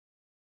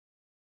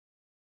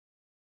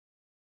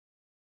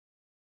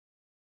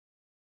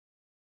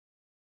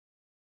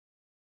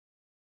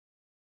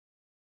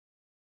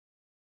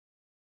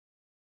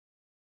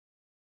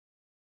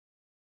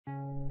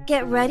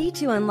Get ready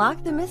to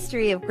unlock the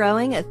mystery of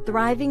growing a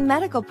thriving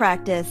medical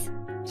practice.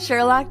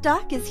 Sherlock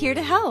Doc is here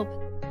to help.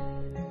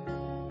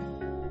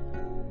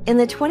 In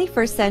the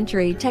 21st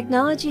century,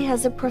 technology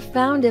has a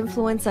profound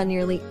influence on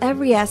nearly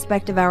every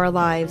aspect of our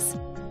lives.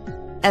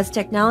 As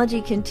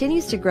technology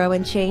continues to grow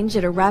and change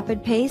at a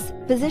rapid pace,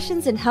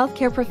 physicians and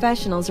healthcare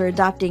professionals are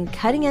adopting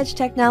cutting-edge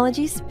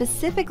technology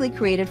specifically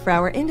created for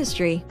our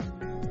industry.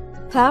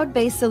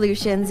 Cloud-based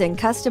solutions and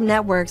custom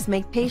networks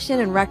make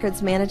patient and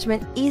records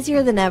management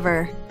easier than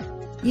ever.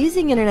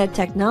 Using internet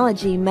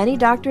technology, many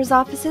doctors'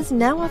 offices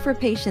now offer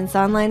patients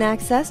online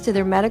access to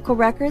their medical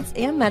records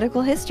and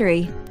medical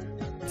history.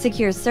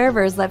 Secure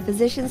servers let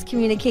physicians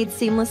communicate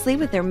seamlessly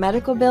with their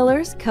medical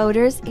billers,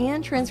 coders,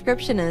 and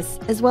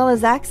transcriptionists, as well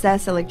as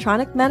access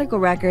electronic medical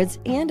records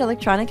and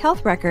electronic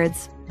health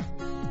records.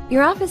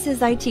 Your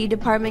office's IT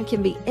department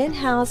can be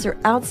in-house or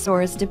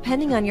outsourced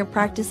depending on your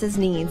practice's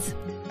needs.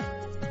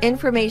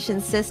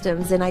 Information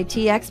systems and IT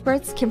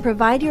experts can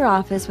provide your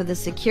office with a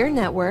secure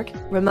network,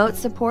 remote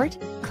support,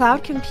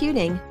 cloud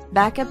computing,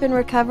 backup and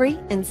recovery,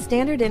 and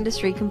standard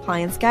industry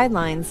compliance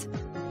guidelines.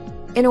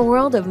 In a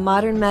world of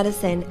modern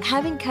medicine,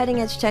 having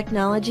cutting-edge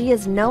technology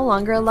is no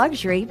longer a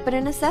luxury, but a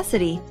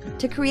necessity.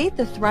 To create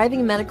the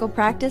thriving medical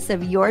practice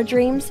of your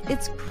dreams,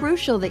 it's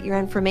crucial that your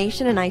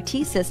information and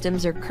IT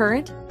systems are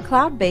current,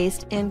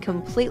 cloud-based, and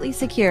completely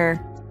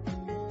secure.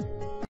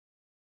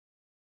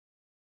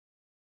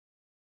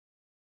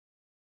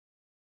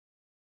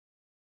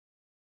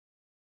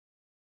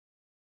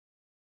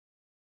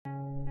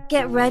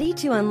 Get ready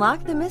to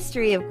unlock the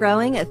mystery of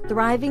growing a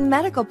thriving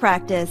medical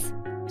practice.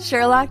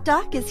 Sherlock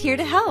Doc is here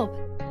to help.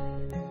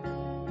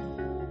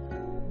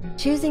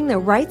 Choosing the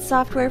right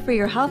software for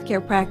your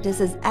healthcare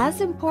practice is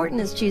as important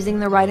as choosing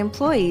the right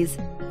employees.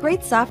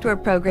 Great software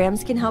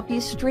programs can help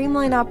you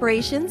streamline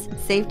operations,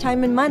 save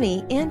time and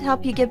money, and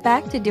help you get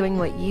back to doing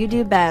what you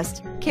do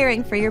best,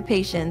 caring for your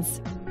patients.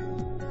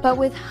 But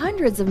with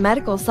hundreds of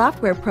medical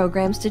software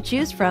programs to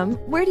choose from,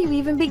 where do you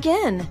even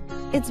begin?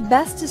 It's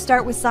best to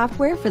start with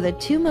software for the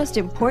two most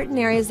important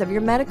areas of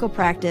your medical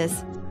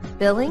practice: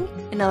 billing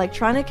and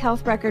electronic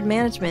health record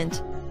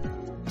management.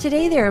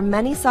 Today, there are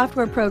many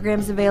software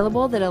programs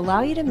available that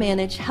allow you to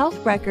manage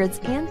health records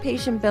and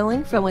patient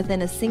billing from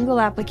within a single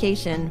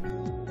application.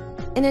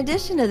 In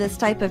addition to this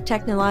type of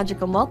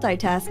technological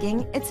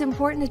multitasking, it's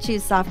important to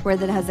choose software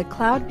that has a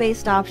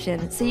cloud-based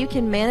option so you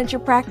can manage your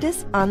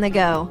practice on the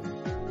go.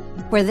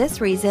 For this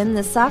reason,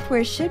 the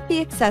software should be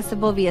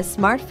accessible via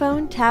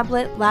smartphone,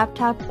 tablet,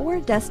 laptop, or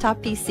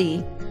desktop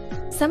PC.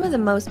 Some of the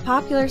most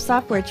popular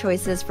software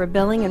choices for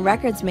billing and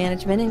records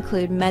management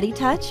include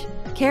MediTouch,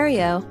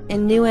 Cario,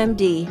 and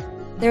NewMD.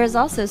 There is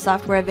also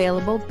software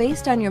available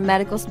based on your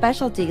medical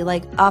specialty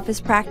like Office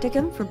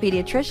Practicum for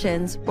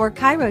pediatricians or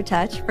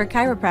ChiroTouch for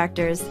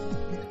chiropractors.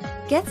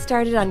 Get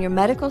started on your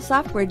medical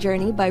software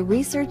journey by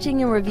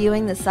researching and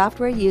reviewing the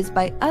software used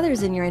by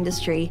others in your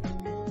industry.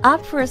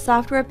 Opt for a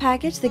software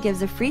package that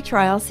gives a free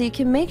trial so you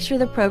can make sure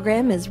the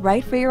program is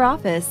right for your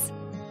office.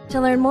 To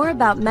learn more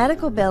about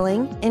medical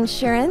billing,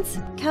 insurance,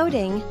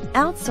 coding,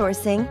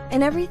 outsourcing,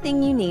 and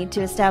everything you need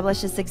to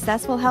establish a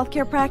successful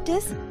healthcare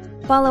practice,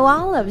 follow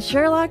all of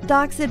Sherlock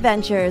Doc's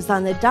adventures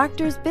on the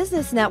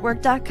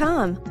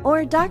doctorsbusinessnetwork.com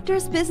or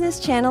Doctors Business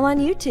channel on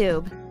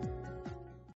YouTube.